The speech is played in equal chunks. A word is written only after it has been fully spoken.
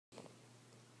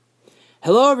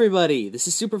Hello everybody, this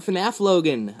is Super FNAF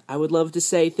Logan. I would love to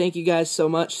say thank you guys so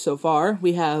much so far.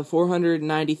 We have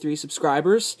 493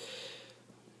 subscribers.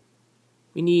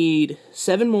 We need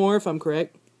 7 more, if I'm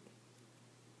correct.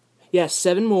 Yes,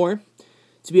 7 more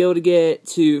to be able to get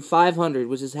to 500,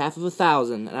 which is half of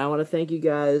 1,000. And I want to thank you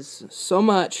guys so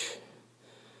much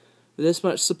for this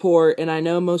much support. And I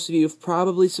know most of you have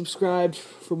probably subscribed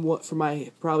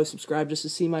probably subscribed just to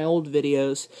see my old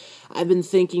videos. I've been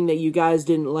thinking that you guys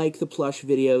didn't like the plush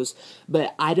videos,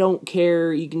 but I don't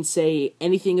care. You can say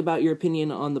anything about your opinion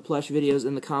on the plush videos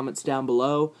in the comments down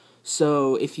below.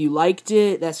 So if you liked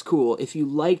it, that's cool. If you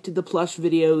liked the plush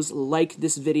videos, like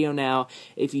this video now.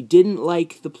 If you don't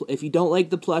like the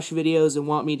plush videos and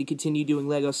want me to continue doing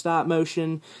Lego stop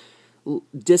motion,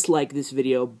 dislike this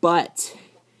video. But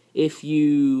if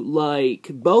you like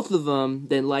both of them,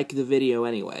 then like the video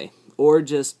anyway. Or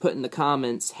just put in the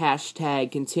comments,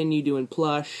 hashtag continue doing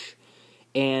plush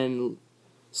and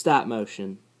stop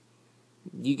motion.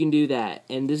 You can do that.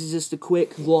 And this is just a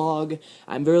quick vlog.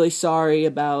 I'm really sorry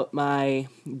about my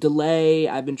delay.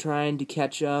 I've been trying to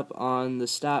catch up on the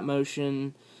stop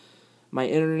motion. My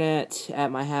internet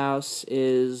at my house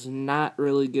is not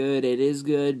really good. It is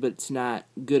good, but it's not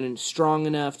good and strong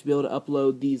enough to be able to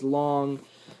upload these long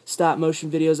stop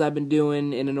motion videos I've been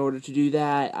doing. And in order to do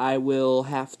that, I will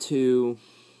have to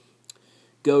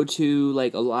go to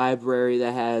like a library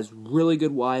that has really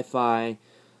good Wi-Fi,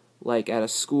 like at a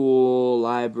school,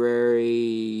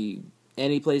 library,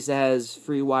 any place that has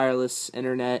free wireless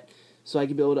internet, so I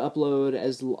can be able to upload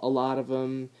a lot of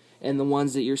them. And the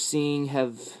ones that you're seeing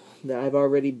that I've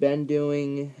already been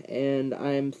doing, and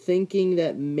I'm thinking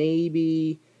that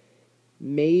maybe,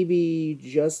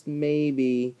 just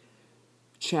maybe,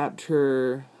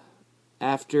 after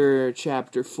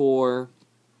chapter 4,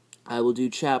 I will do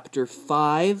chapter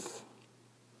 5,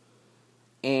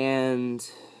 and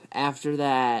after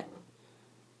that,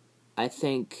 I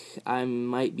think I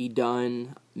might be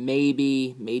done.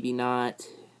 Maybe not.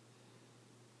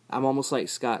 I'm almost like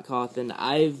Scott Cawthon.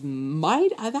 I've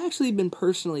actually been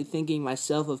personally thinking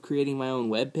myself of creating my own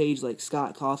webpage like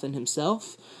Scott Cawthon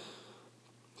himself.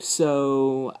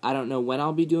 So, I don't know when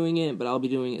I'll be doing it, but I'll be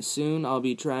doing it soon. I'll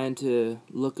be trying to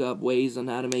look up ways on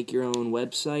how to make your own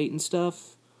website and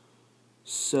stuff.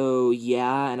 So,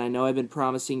 yeah, and I know I've been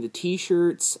promising the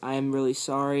t-shirts. I'm really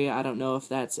sorry. I don't know if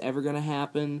that's ever going to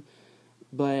happen,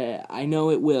 but I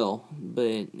know it will.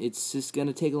 But it's just going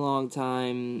to take a long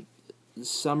time.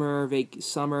 Summer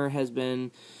has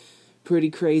been pretty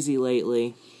crazy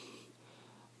lately.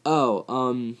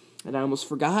 And I almost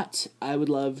forgot. I would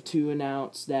love to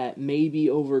announce that maybe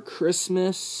over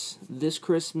this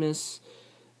Christmas,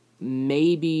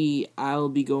 maybe I'll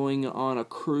be going on a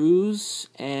cruise,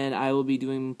 and I will be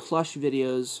doing plush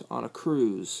videos on a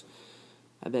cruise.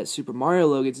 I bet Super Mario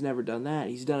Logan's never done that.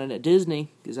 He's done it at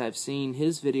Disney, because I've seen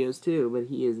his videos too, but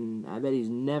I bet he's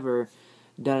never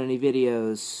done any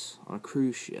videos on a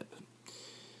cruise ship.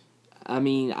 I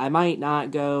mean, I might not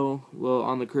go,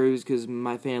 on the cruise, because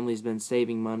my family's been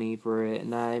saving money for it,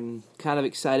 and I'm kind of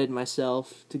excited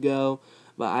myself to go,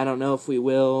 but I don't know if we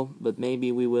will, but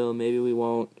maybe we will, maybe we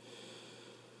won't.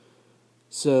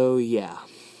 So, yeah.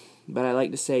 But I'd like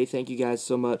to say thank you guys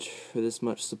so much for this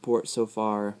much support so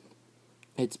far.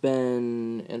 It's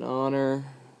been an honor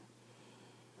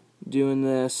doing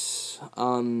this.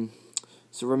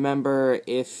 So remember,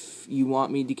 if you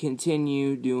want me to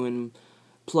continue doing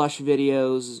plush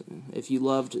videos, if you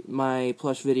loved my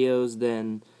plush videos,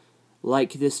 then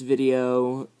like this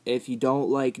video. If you don't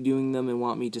like doing them and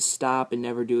want me to stop and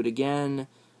never do it again,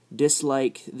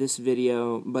 dislike this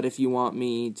video. But if you want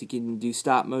me to do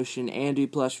stop motion and do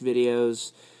plush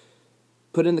videos,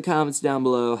 put in the comments down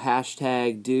below,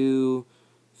 hashtag do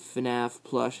FNAF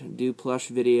plush, do plush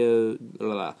video,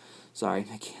 blah, blah. Sorry,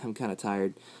 I'm kind of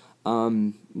tired.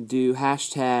 Do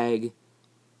hashtag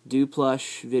do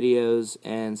plush videos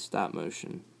and stop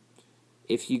motion,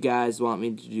 if you guys want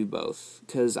me to do both,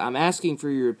 because I'm asking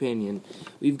for your opinion.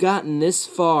 We've gotten this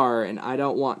far, and I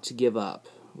don't want to give up.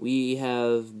 We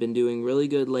have been doing really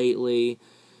good lately.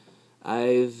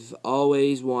 I've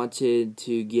always wanted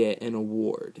to get an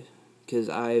award, because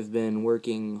I've been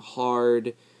working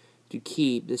hard to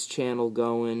keep this channel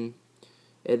going.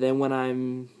 And then when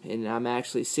I'm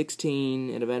actually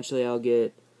 16, and eventually I'll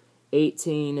get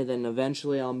 18, and then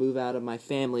eventually I'll move out of my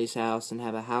family's house and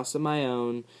have a house of my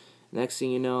own. Next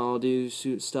thing you know, I'll do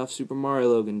stuff Super Mario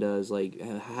Logan does, like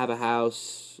have a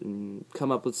house and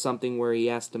come up with something where he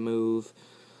has to move,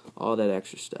 all that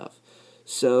extra stuff.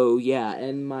 So, yeah,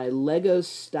 and my Lego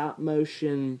stop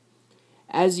motion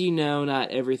as you know, not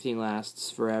everything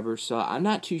lasts forever, so I'm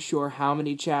not too sure how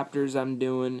many chapters I'm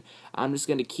doing. I'm just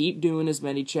going to keep doing as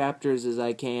many chapters as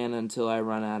I can until I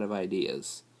run out of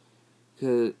ideas.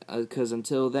 Because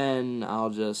until then, I'll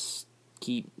just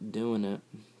keep doing it.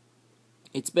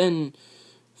 It's been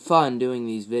fun doing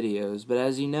these videos, but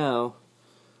as you know,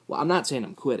 well, I'm not saying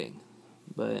I'm quitting,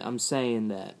 but I'm saying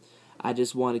that I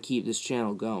just want to keep this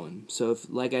channel going. So if,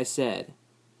 like I said,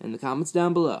 in the comments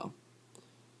down below,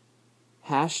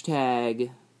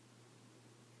 hashtag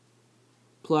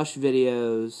plush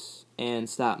videos and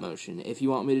stop motion if you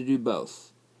want me to do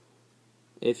both.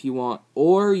 If you want,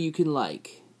 or you can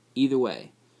like, either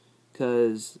way.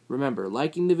 Because remember,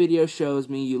 liking the video shows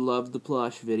me you love the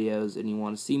plush videos and you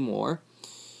want to see more.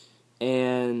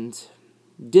 And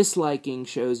disliking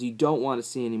shows you don't want to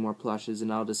see any more plushes,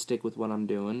 and I'll just stick with what I'm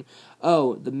doing.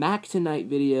 Oh, the Mac Tonight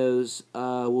videos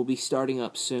will be starting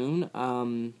up soon.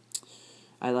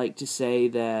 I like to say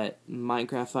that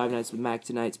Minecraft Five Nights with Mac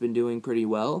Tonight's been doing pretty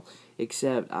well,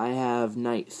 except I have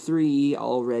Night 3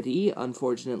 already.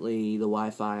 Unfortunately, the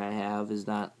Wi-Fi I have is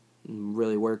not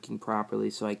really working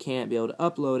properly, so I can't be able to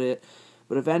upload it.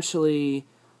 But eventually,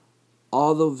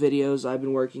 all the videos I've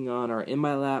been working on are in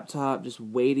my laptop, just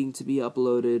waiting to be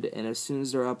uploaded, and as soon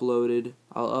as they're uploaded,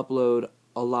 I'll upload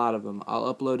a lot of them.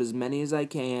 I'll upload as many as I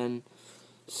can,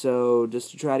 so just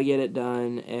to try to get it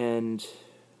done, and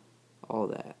all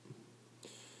that.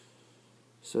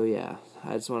 So yeah,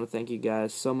 I just want to thank you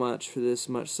guys so much for this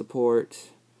much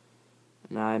support,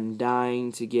 and I'm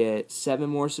dying to get 7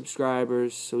 more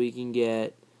subscribers so we can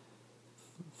get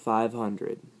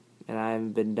 500, and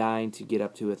I've been dying to get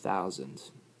up to 1,000.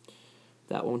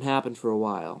 That won't happen for a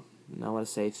while, and I want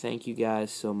to say thank you guys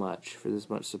so much for this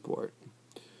much support.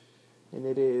 And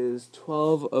it is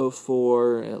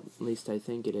 12:04, at least I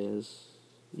think it is.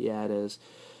 Yeah, it is.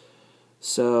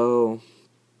 So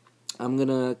I'm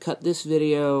gonna cut this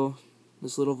video,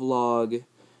 this little vlog,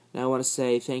 and I want to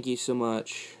say thank you so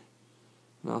much.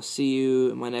 And I'll see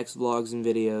you in my next vlogs and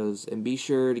videos, and be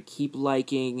sure to keep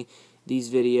liking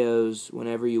these videos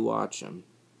whenever you watch them.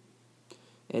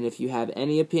 And if you have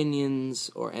any opinions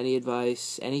or any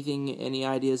advice, anything, any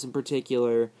ideas in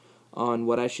particular on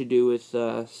what I should do with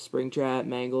Springtrap,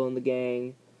 Mangle, and the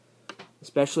gang,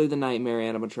 especially the Nightmare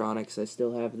animatronics, I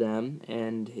still have them,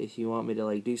 and if you want me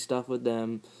to do stuff with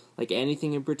them,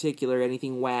 anything in particular,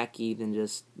 anything wacky, then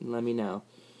just let me know.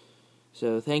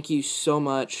 So thank you so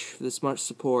much for this much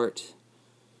support.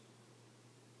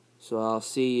 So I'll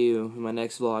see you in my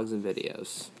next vlogs and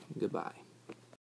videos. Goodbye.